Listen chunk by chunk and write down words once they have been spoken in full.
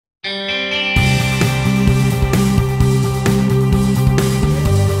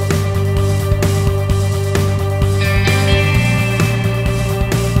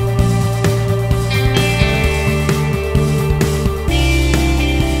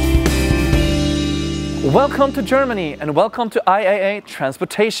Welcome to Germany and welcome to Iaa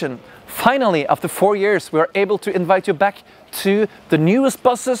Transportation. Finally, after 4 years, we are able to invite you back to the newest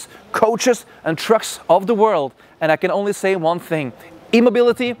buses, coaches and trucks of the world. And I can only say one thing,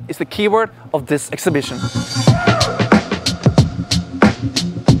 e-mobility is the keyword of this exhibition.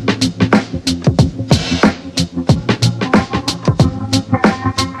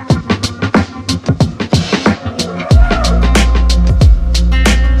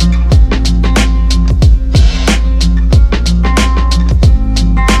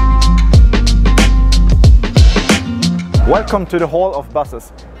 Welcome to the Hall of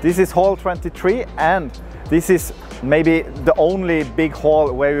Buses. This is Hall 23 and this is maybe the only big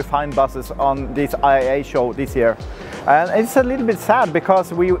hall where you find buses on this Iaa show this year. And it's a little bit sad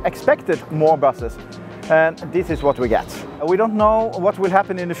because we expected more buses and this is what we get. We don't know what will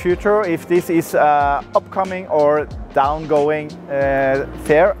happen in the future, if this is upcoming or downgoing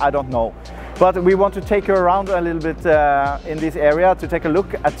fair, I don't know. But we want to take you around a little bit in this area to take a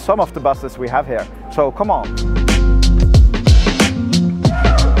look at some of the buses we have here. So come on.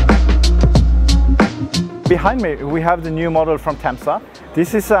 Behind me we have the new model from Temsa.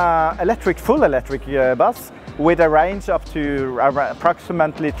 This is an full electric bus with a range up to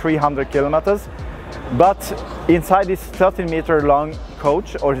approximately 300 kilometers. But inside this 13-meter long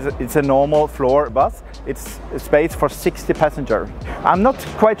coach, or it's a normal floor bus, it's space for 60 passengers. I'm not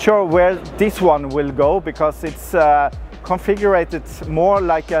quite sure where this one will go because it's configured more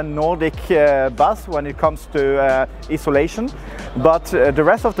like a Nordic bus when it comes to isolation, but the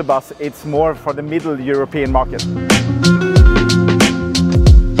rest of the bus it's more for the middle European market.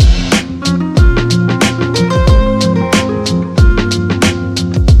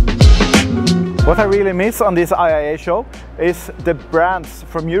 What I really miss on this Iaa show is the brands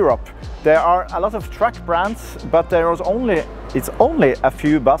from Europe. There are a lot of truck brands, but it's only a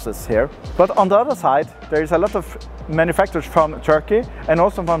few buses here. But on the other side, there is a lot of manufacturers from Turkey and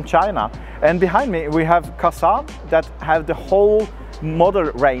also from China. And behind me we have Kazan that have the whole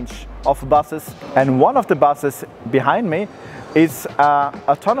model range of buses. And one of the buses behind me is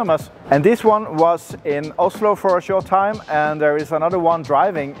autonomous. And this one was in Oslo for a short time, and there is another one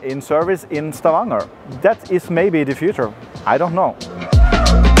driving in service in Stavanger. That is maybe the future. I don't know.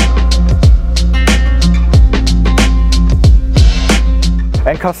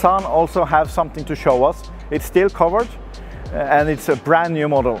 And Kazan also have something to show us. It's still covered and it's a brand new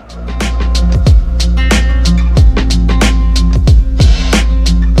model.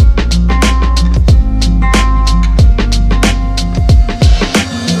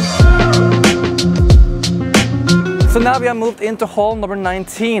 So now we have moved into hall number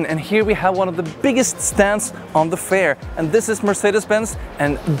 19 and here we have one of the biggest stands on the fair, and this is Mercedes-Benz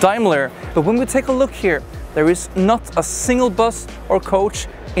and Daimler. But when we take a look here, there is not a single bus or coach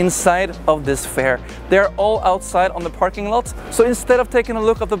inside of this fair. They're all outside on the parking lot. So instead of taking a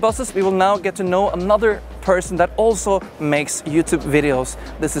look at the buses, we will now get to know another person that also makes YouTube videos.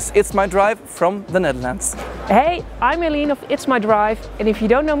 This is It's My Drive from the Netherlands. Hey, I'm Eileen of It's My Drive, and if you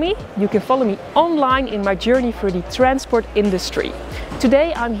don't know me, you can follow me online in my journey through the transport industry.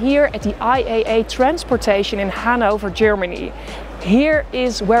 Today I'm here at the Iaa Transportation in Hannover, Germany. Here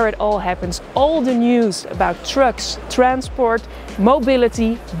is where it all happens. All the news about trucks, transport,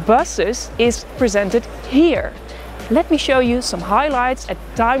 mobility, buses is presented here. Let me show you some highlights at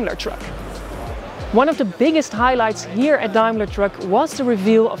Daimler Truck. One of the biggest highlights here at Daimler Truck was the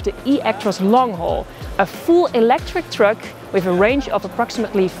reveal of the e-Actros long haul, a full electric truck with a range of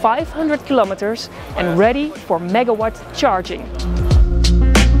approximately 500 kilometers and ready for megawatt charging.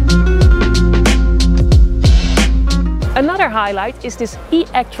 Another highlight is this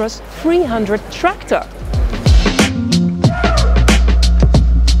e-Actros 300 tractor.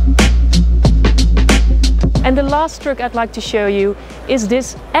 And the last truck I'd like to show you is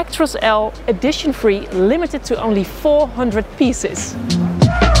this Actros L edition free, limited to only 400 pieces.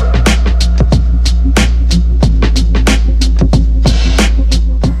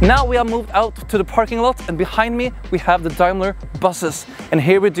 Now we are moved out to the parking lot and behind me we have the Daimler buses. And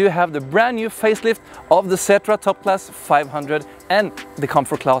here we do have the brand new facelift of the Setra Top Class 500 and the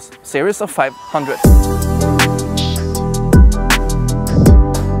Comfort Class series of 500.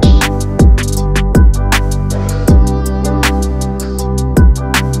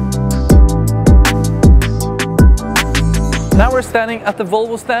 Now we're standing at the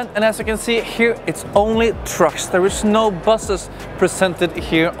Volvo stand, and as you can see here, it's only trucks. There is no buses presented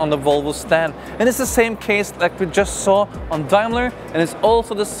here on the Volvo stand. And it's the same case like we just saw on Daimler, and it's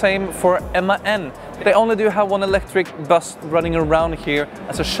also the same for MAN. They only do have one electric bus running around here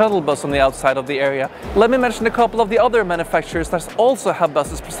as a shuttle bus on the outside of the area. Let me mention a couple of the other manufacturers that also have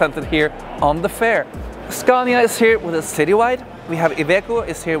buses presented here on the fair. Scania is here with a citywide. We have Iveco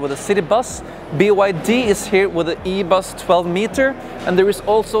is here with a city bus. BYD is here with an e-bus 12 meter. And there is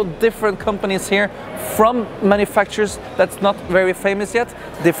also different companies here from manufacturers that's not very famous yet.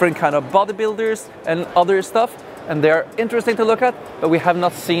 Different kind of bodybuilders and other stuff. And they are interesting to look at, but we have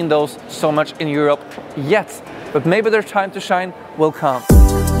not seen those so much in Europe yet. But maybe their time to shine will come.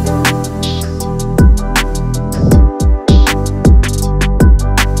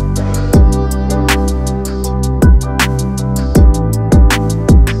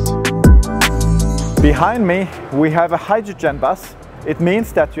 Behind me we have a hydrogen bus. It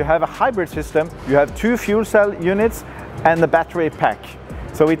means that you have a hybrid system. You have 2 fuel cell units and a battery pack.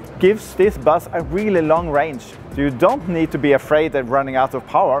 So it gives this bus a really long range. So you don't need to be afraid of running out of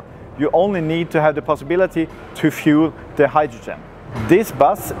power. You only need to have the possibility to fuel the hydrogen. This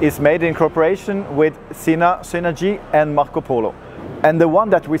bus is made in cooperation with Synergy and Marco Polo. And the one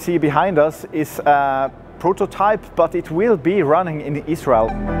that we see behind us is a prototype, but it will be running in Israel.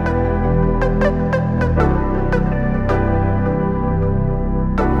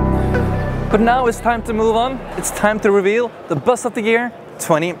 But now it's time to move on. It's time to reveal the Bus of the Year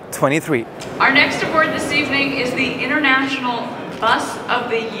 2023. Our next award this evening is the International Bus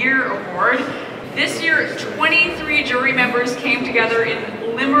of the Year Award. This year, 23 jury members came together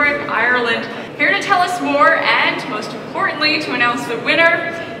in Limerick, Ireland. Here to tell us more and, most importantly, to announce the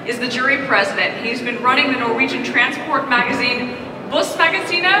winner is the jury president. He's been running the Norwegian transport magazine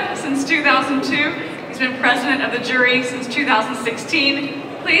Bussmagasinet since 2002. He's been president of the jury since 2016.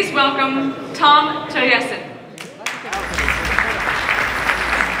 Please welcome Tom Terjesen.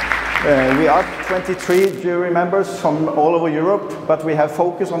 We are 23 jury members from all over Europe, but we have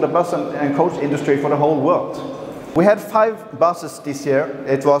focused on the bus and coach industry for the whole world. We had 5 buses this year.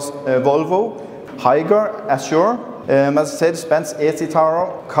 It was Volvo, Higer, Azure, Mercedes-Benz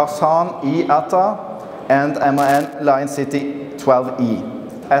Etter, Canon Etter, and MAN Line City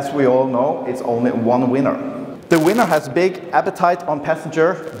 12E. As we all know, it's only one winner. The winner has big appetite on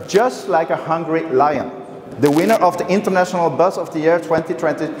passenger, just like a hungry lion. The winner of the International Bus of the Year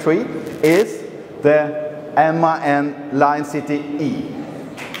 2023 is the MAN Line City E.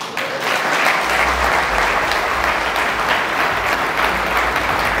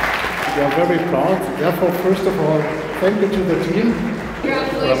 We are very proud. Therefore, first of all, thank you to the team.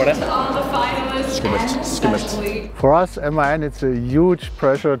 Congratulations to all the finalists and especially. For us, MAN, it's a huge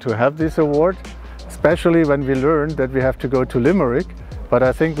pleasure to have this award, especially when we learned that we have to go to Limerick. But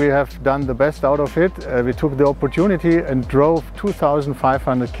I think we have done the best out of it. We took the opportunity and drove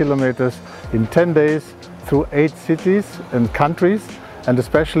 2,500 kilometers in 10 days through 8 cities and countries, and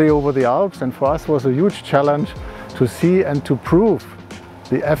especially over the Alps. And for us was a huge challenge to see and to prove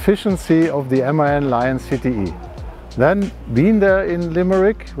the efficiency of the MAN Line City E. Then, being there in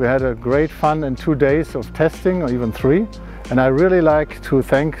Limerick, we had a great fun and 2 days of testing, or even 3. And I really like to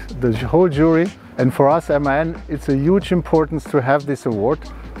thank the whole jury. And for us, MAN, it's a huge importance to have this award.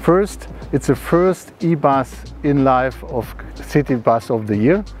 First, it's the first e-bus in life of City Bus of the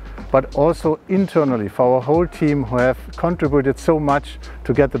Year, but also internally for our whole team who have contributed so much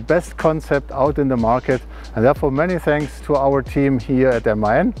to get the best concept out in the market. And therefore, many thanks to our team here at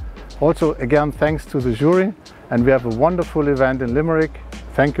MAN. Also, again, thanks to the jury. And we have a wonderful event in Limerick.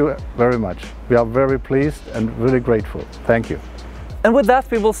 Thank you very much. We are very pleased and really grateful. Thank you. And with that,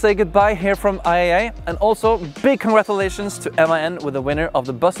 we will say goodbye here from IAA, and also big congratulations to MAN with the winner of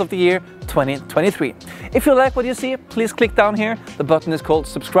the Bus of the Year 2023. If you like what you see, please click down here. The button is called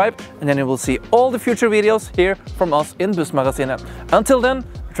subscribe, and then you will see all the future videos here from us in Bussmagasinet. Until then,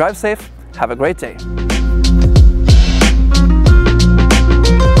 drive safe, have a great day.